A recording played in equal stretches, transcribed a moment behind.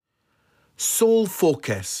Soul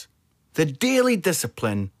Focus, the daily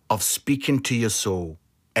discipline of speaking to your soul,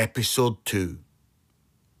 episode 2.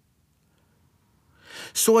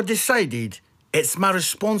 So I decided it's my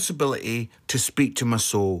responsibility to speak to my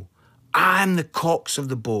soul. I'm the cox of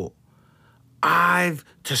the boat. I've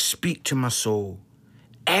to speak to my soul.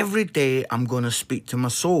 Every day I'm going to speak to my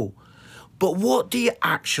soul. But what do you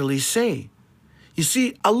actually say? You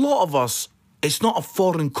see, a lot of us, it's not a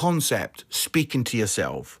foreign concept, speaking to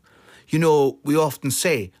yourself. You know, we often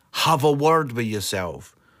say, have a word with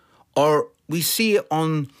yourself. Or we see it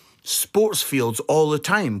on sports fields all the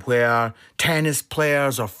time where tennis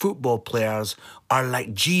players or football players are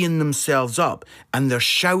like geeing themselves up and they're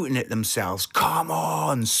shouting at themselves, come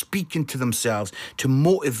on, speaking to themselves to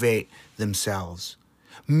motivate themselves.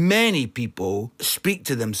 Many people speak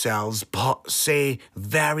to themselves but say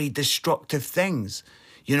very destructive things.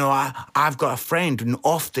 You know, I've got a friend and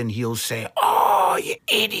often he'll say, oh, you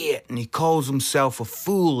idiot. And he calls himself a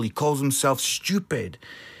fool. He calls himself stupid.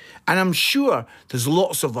 And I'm sure there's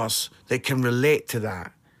lots of us that can relate to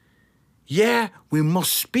that. Yeah, we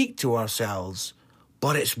must speak to ourselves,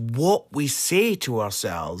 but it's what we say to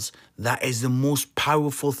ourselves that is the most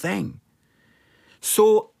powerful thing.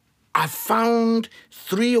 So I found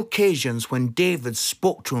 3 occasions when David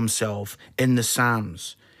spoke to himself in the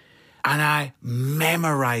Psalms. And I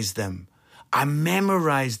memorized them. I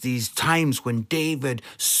memorized these times when David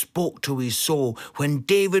spoke to his soul, when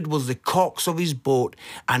David was the cox of his boat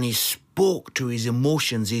and he spoke to his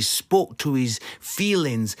emotions, he spoke to his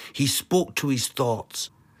feelings, he spoke to his thoughts.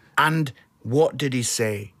 And what did he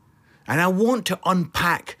say? And I want to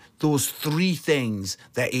unpack those 3 things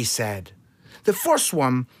that he said. The first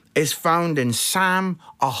one is found in Psalm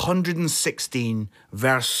 116,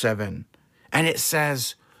 verse 7. And it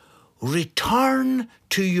says, return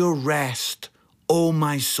to your rest, O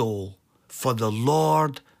my soul, for the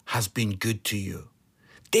Lord has been good to you.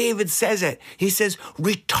 David says it. He says,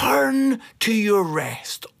 return to your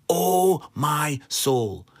rest, O my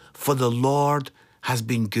soul, for the Lord has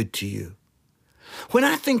been good to you. When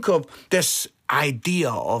I think of this idea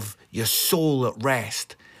of your soul at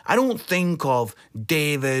rest, I don't think of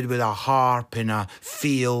David with a harp in a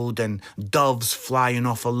field and doves flying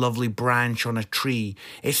off a lovely branch on a tree.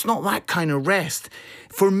 It's not that kind of rest.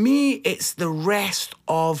 For me, it's the rest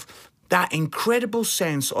of that incredible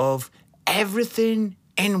sense of everything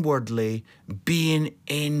inwardly being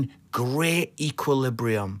in great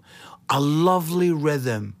equilibrium, a lovely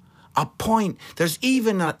rhythm, a point. There's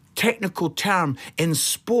even a technical term in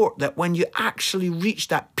sport that when you actually reach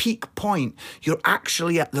that peak point, you're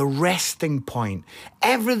actually at the resting point.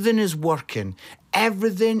 Everything is working.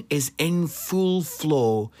 Everything is in full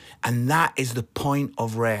flow, and that is the point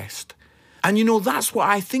of rest. And you know, that's what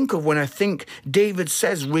I think of when I think David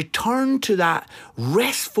says, return to that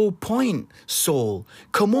restful point, soul.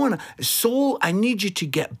 Come on, soul, I need you to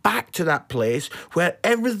get back to that place where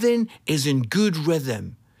everything is in good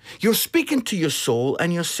rhythm. You're speaking to your soul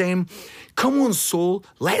and you're saying, come on, soul,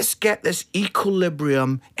 let's get this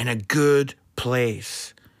equilibrium in a good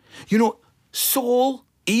place. You know, soul,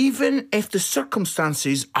 even if the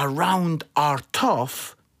circumstances around are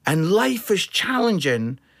tough and life is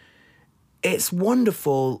challenging, it's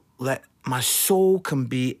wonderful that my soul can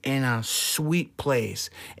be in a sweet place.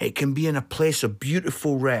 It can be in a place of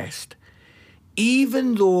beautiful rest.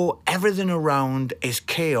 Even though everything around is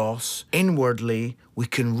chaos, inwardly, we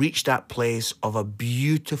can reach that place of a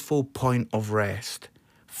beautiful point of rest.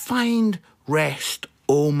 Find rest,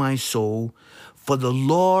 O my soul, for the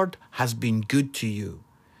Lord has been good to you.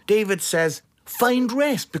 David says, find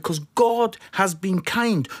rest because God has been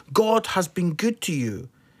kind. God has been good to you.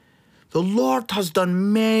 The Lord has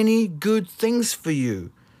done many good things for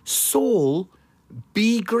you. Soul,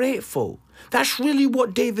 be grateful. That's really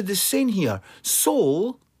what David is saying here.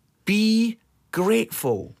 Soul, be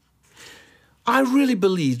grateful. I really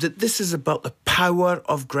believe that this is about the power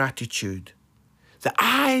of gratitude. That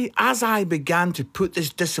as I began to put this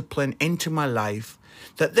discipline into my life,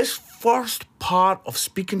 that this first part of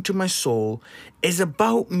speaking to my soul is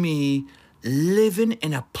about me living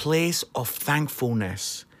in a place of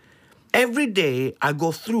thankfulness. Every day I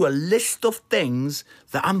go through a list of things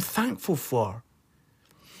that I'm thankful for.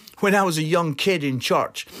 When I was a young kid in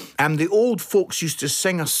church, the old folks used to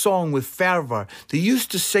sing a song with fervour. They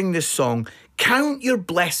used to sing this song, count your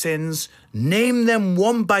blessings, name them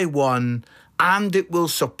one by one, and it will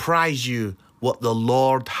surprise you what the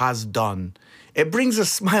Lord has done. It brings a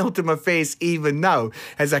smile to my face even now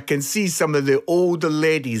as I can see some of the older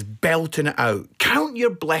ladies belting it out. Count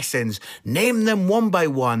your blessings, name them one by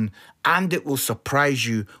one, and it will surprise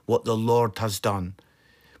you what the Lord has done.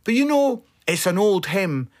 But you know, it's an old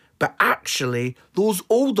hymn, But actually, those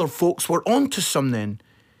older folks were onto something.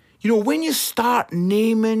 You know, when you start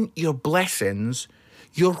naming your blessings,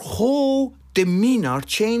 your whole demeanor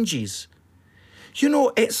changes. You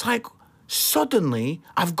know, it's like suddenly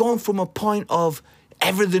I've gone from a point of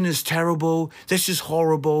everything is terrible, this is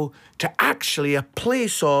horrible, to actually a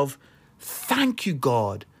place of thank you,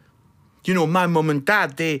 God. You know, my mum and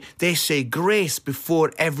dad, they say grace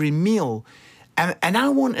before every meal. And I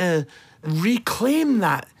want to reclaim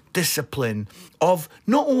that discipline of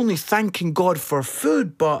not only thanking God for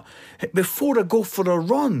food, but before I go for a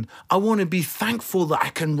run, I want to be thankful that I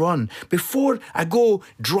can run. Before I go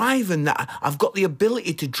driving, that I've got the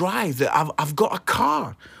ability to drive, that I've got a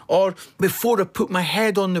car. Or before I put my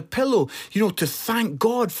head on the pillow, you know, to thank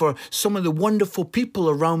God for some of the wonderful people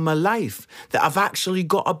around my life, that I've actually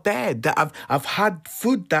got a bed, that I've had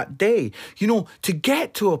food that day. You know, to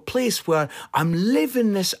get to a place where I'm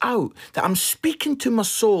living this out, that I'm speaking to my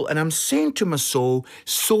soul and I'm saying to my soul,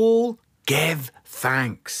 soul, give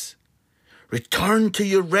thanks. Return to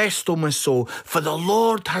your rest, O my soul, for the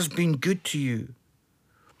Lord has been good to you.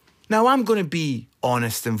 Now I'm going to be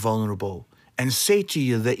honest and vulnerable and say to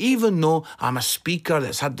you that even though I'm a speaker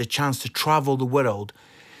that's had the chance to travel the world,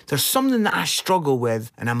 there's something that I struggle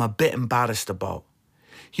with and I'm a bit embarrassed about.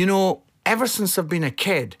 You know, ever since I've been a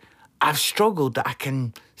kid, I've struggled that I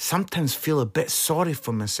can sometimes feel a bit sorry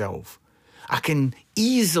for myself. I can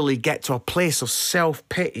easily get to a place of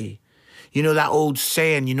self-pity. You know, that old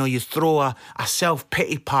saying, you know, you throw a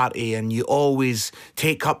self-pity party and you always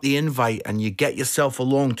take up the invite and you get yourself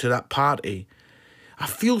along to that party. I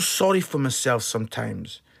feel sorry for myself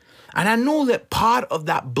sometimes. And I know that part of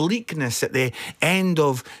that bleakness at the end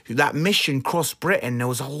of that mission Cross Britain, there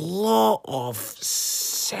was a lot of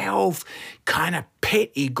self kind of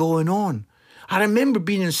pity going on. I remember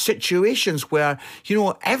being in situations where, you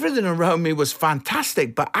know, everything around me was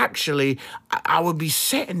fantastic, but actually I would be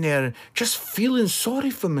sitting there just feeling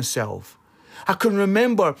sorry for myself. I can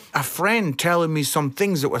remember a friend telling me some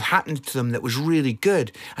things that were happening to them that was really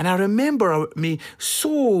good. And I remember me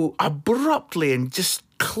so abruptly and just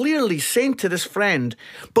clearly saying to this friend,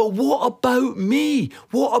 but what about me?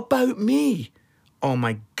 What about me? Oh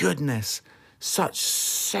my goodness, such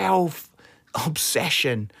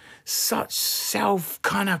self-obsession, such self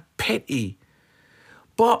kind of pity.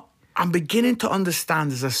 But I'm beginning to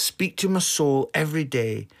understand as I speak to my soul every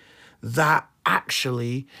day that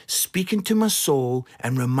actually speaking to my soul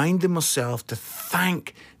and reminding myself to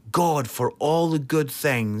thank God for all the good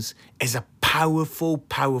things is a powerful,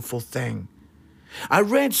 powerful thing. I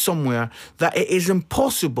read somewhere that it is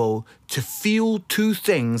impossible to feel two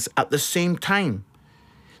things at the same time.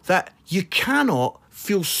 That you cannot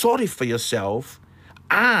feel sorry for yourself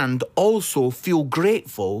and also feel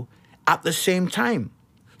grateful at the same time.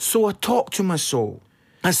 So I talk to my soul.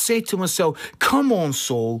 I say to myself, come on,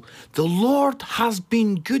 soul, the Lord has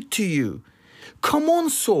been good to you. Come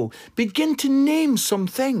on, soul, begin to name some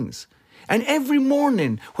things. And every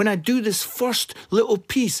morning when I do this first little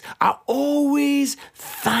piece, I always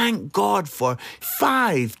thank God for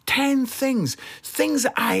 5, 10 things. Things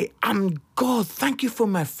that I am, God, thank you for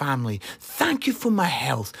my family. Thank you for my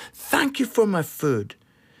health. Thank you for my food.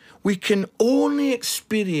 We can only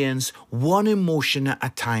experience one emotion at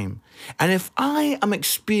a time. And if I am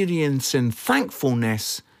experiencing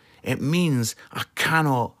thankfulness, it means I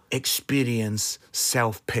cannot experience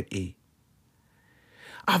self-pity.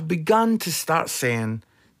 I've begun to start saying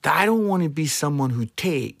that I don't want to be someone who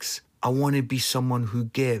takes, I want to be someone who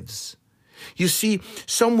gives. You see,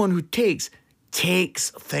 someone who takes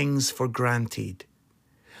things for granted.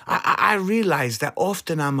 I realize that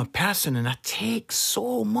often I'm a person and I take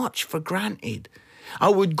so much for granted. I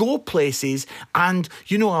would go places and,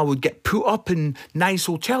 you know, I would get put up in nice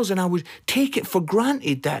hotels and I would take it for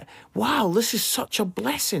granted that, wow, this is such a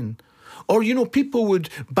blessing. Or, you know, people would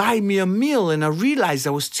buy me a meal and I realized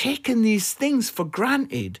I was taking these things for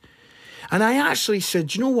granted. And I actually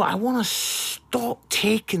said, you know what, I want to stop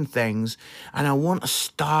taking things and I want to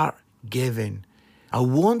start giving. I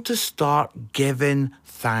want to start giving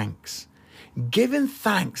thanks. Giving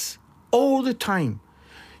thanks all the time.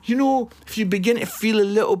 You know, if you begin to feel a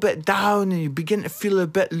little bit down and you begin to feel a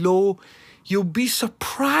bit low, you'll be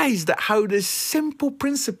surprised at how this simple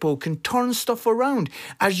principle can turn stuff around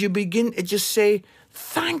as you begin to just say,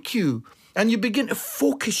 thank you. And you begin to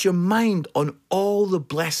focus your mind on all the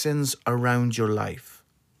blessings around your life.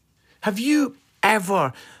 Have you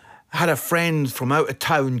ever had a friend from out of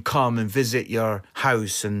town come and visit your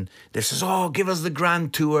house and they says, oh, give us the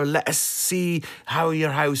grand tour, let us see how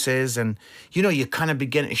your house is. And, you know, you kind of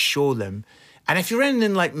begin to show them. And if you're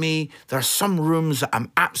anything like me, there are some rooms that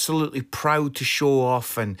I'm absolutely proud to show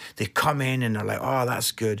off, and they come in and they're like, oh,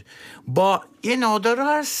 that's good. But, there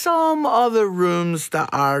are some other rooms that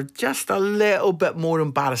are just a little bit more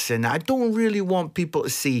embarrassing. I don't really want people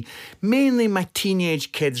to see. Mainly my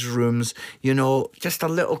teenage kids' rooms, just a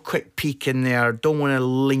little quick peek in there. Don't want to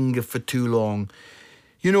linger for too long.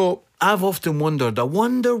 I've often wondered, I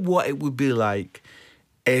wonder what it would be like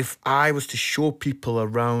if I was to show people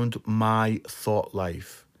around my thought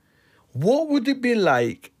life. What would it be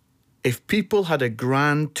like if people had a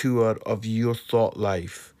grand tour of your thought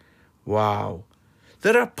life? Wow.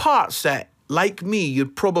 There are parts that, like me,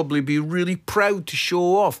 you'd probably be really proud to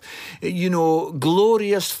show off.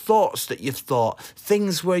 Glorious thoughts that you've thought,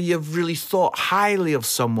 things where you've really thought highly of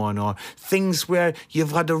someone, or things where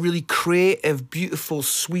you've had a really creative, beautiful,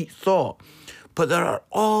 sweet thought. But there are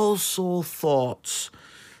also thoughts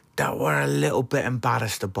that we're a little bit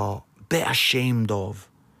embarrassed about, a bit ashamed of.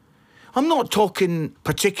 I'm not talking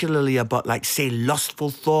particularly about, say, lustful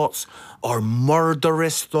thoughts or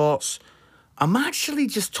murderous thoughts. I'm actually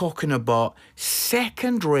just talking about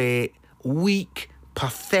second-rate, weak,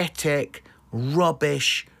 pathetic,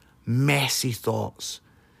 rubbish, messy thoughts.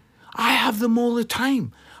 I have them all the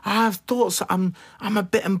time. I have thoughts that I'm a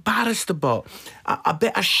bit embarrassed about, a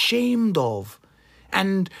bit ashamed of.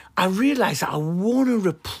 And I realise that I want to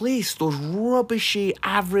replace those rubbishy,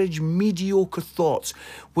 average, mediocre thoughts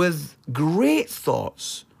with great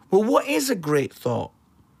thoughts. Well, what is a great thought?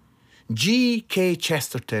 G.K.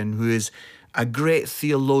 Chesterton, who is a great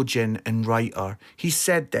theologian and writer, he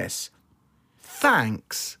said this: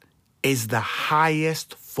 thanks is the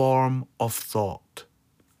highest form of thought.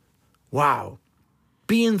 Wow.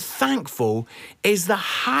 Being thankful is the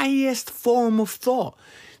highest form of thought.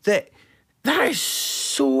 That is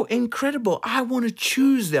so incredible. I want to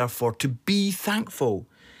choose, therefore, to be thankful.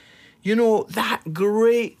 That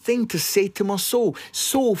great thing to say to my soul.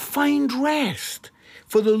 Soul, find rest,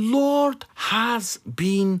 for the Lord has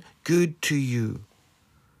been good to you.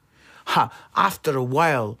 After a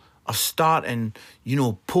while of starting,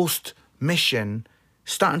 post-mission,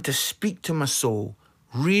 starting to speak to my soul,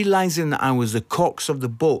 realising that I was the cox of the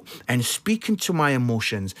boat and speaking to my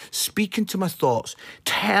emotions, speaking to my thoughts,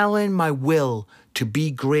 telling my will to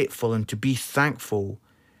be grateful and to be thankful,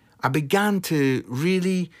 I began to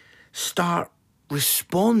really start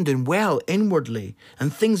responding well inwardly,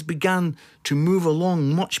 and things began to move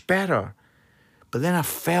along much better. But then I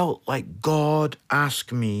felt like God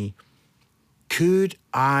asked me, could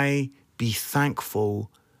I be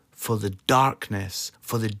thankful for the darkness,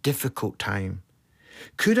 for the difficult time?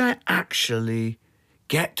 Could I actually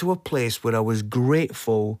get to a place where I was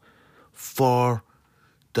grateful for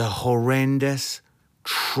the horrendous,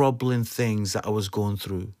 troubling things that I was going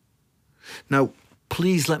through? Now,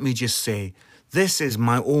 please let me just say, this is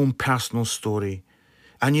my own personal story.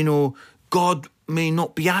 And God may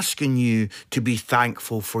not be asking you to be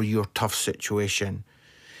thankful for your tough situation.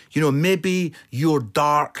 Maybe your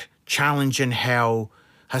dark, challenging hell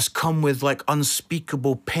has come with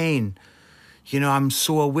unspeakable pain. I'm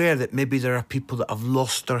so aware that maybe there are people that have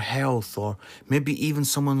lost their health, or maybe even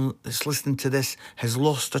someone that's listening to this has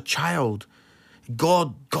lost a child.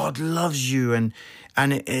 God loves you, and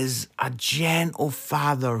it is a gentle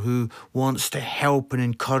Father who wants to help and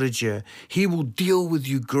encourage you. He will deal with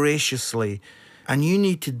you graciously, and you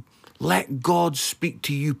need to let God speak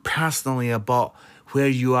to you personally about where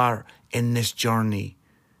you are in this journey.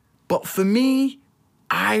 But for me,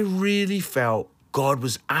 I really felt God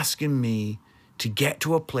was asking me to get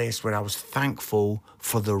to a place where I was thankful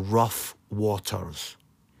for the rough waters.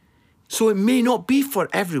 So it may not be for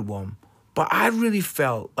everyone, but I really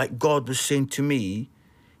felt like God was saying to me,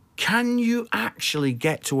 can you actually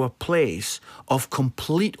get to a place of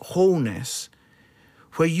complete wholeness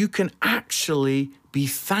where you can actually be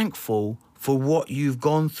thankful for what you've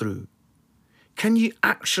gone through? Can you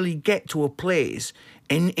actually get to a place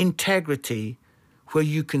in integrity where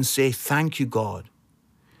you can say, thank you, God?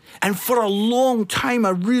 And for a long time, I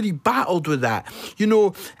really battled with that.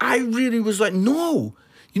 I really was like, no,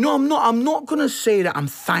 I'm not going to say that I'm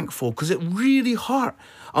thankful, because it really hurt.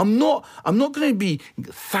 I'm not going to be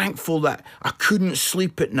thankful that I couldn't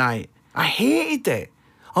sleep at night. I hated it.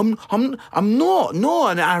 I'm not, no.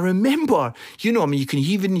 And I remember, you can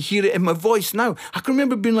even hear it in my voice now. I can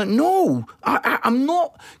remember being like, no, I'm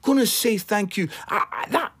not going to say thank you.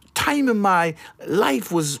 That time in my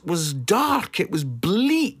life was dark. It was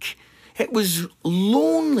bleak. It was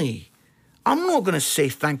lonely. I'm not going to say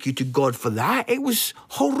thank you to God for that. It was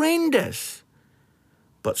horrendous.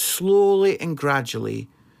 But slowly and gradually,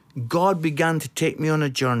 God began to take me on a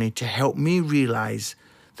journey to help me realise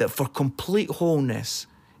that for complete wholeness,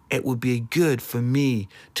 it would be good for me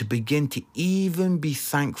to begin to even be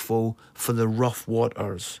thankful for the rough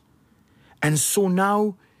waters. And so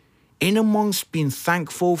now, in amongst being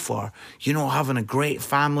thankful for, having a great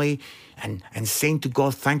family and saying to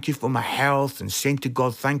God, thank you for my health, and saying to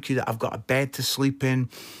God, thank you that I've got a bed to sleep in,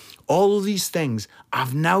 all of these things,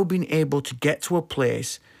 I've now been able to get to a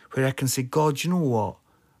place where I can say, God, you know what?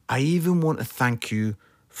 I even want to thank you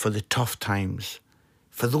for the tough times,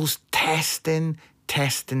 for those testing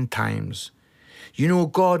times.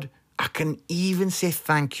 God, I can even say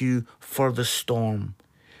thank you for the storm,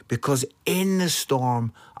 because in the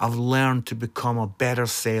storm, I've learned to become a better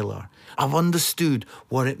sailor. I've understood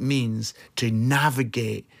what it means to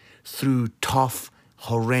navigate through tough,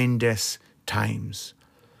 horrendous times.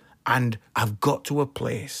 And I've got to a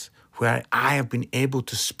place where I have been able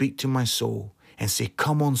to speak to my soul and say,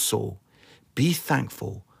 come on, soul, be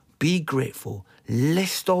thankful, be grateful,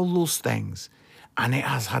 list all those things. And it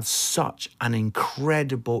has had such an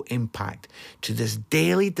incredible impact to this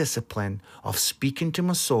daily discipline of speaking to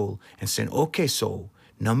my soul and saying, okay, soul,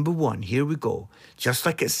 number one, here we go. Just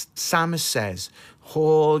like Psalmist says,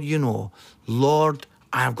 Lord,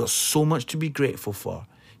 I have got so much to be grateful for.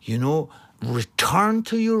 Return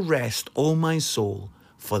to your rest, O my soul,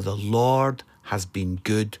 for the Lord has been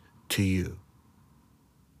good to you.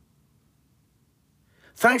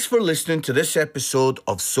 Thanks for listening to this episode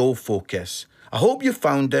of Soul Focus. I hope you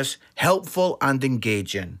found this helpful and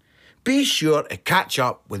engaging. Be sure to catch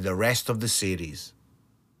up with the rest of the series.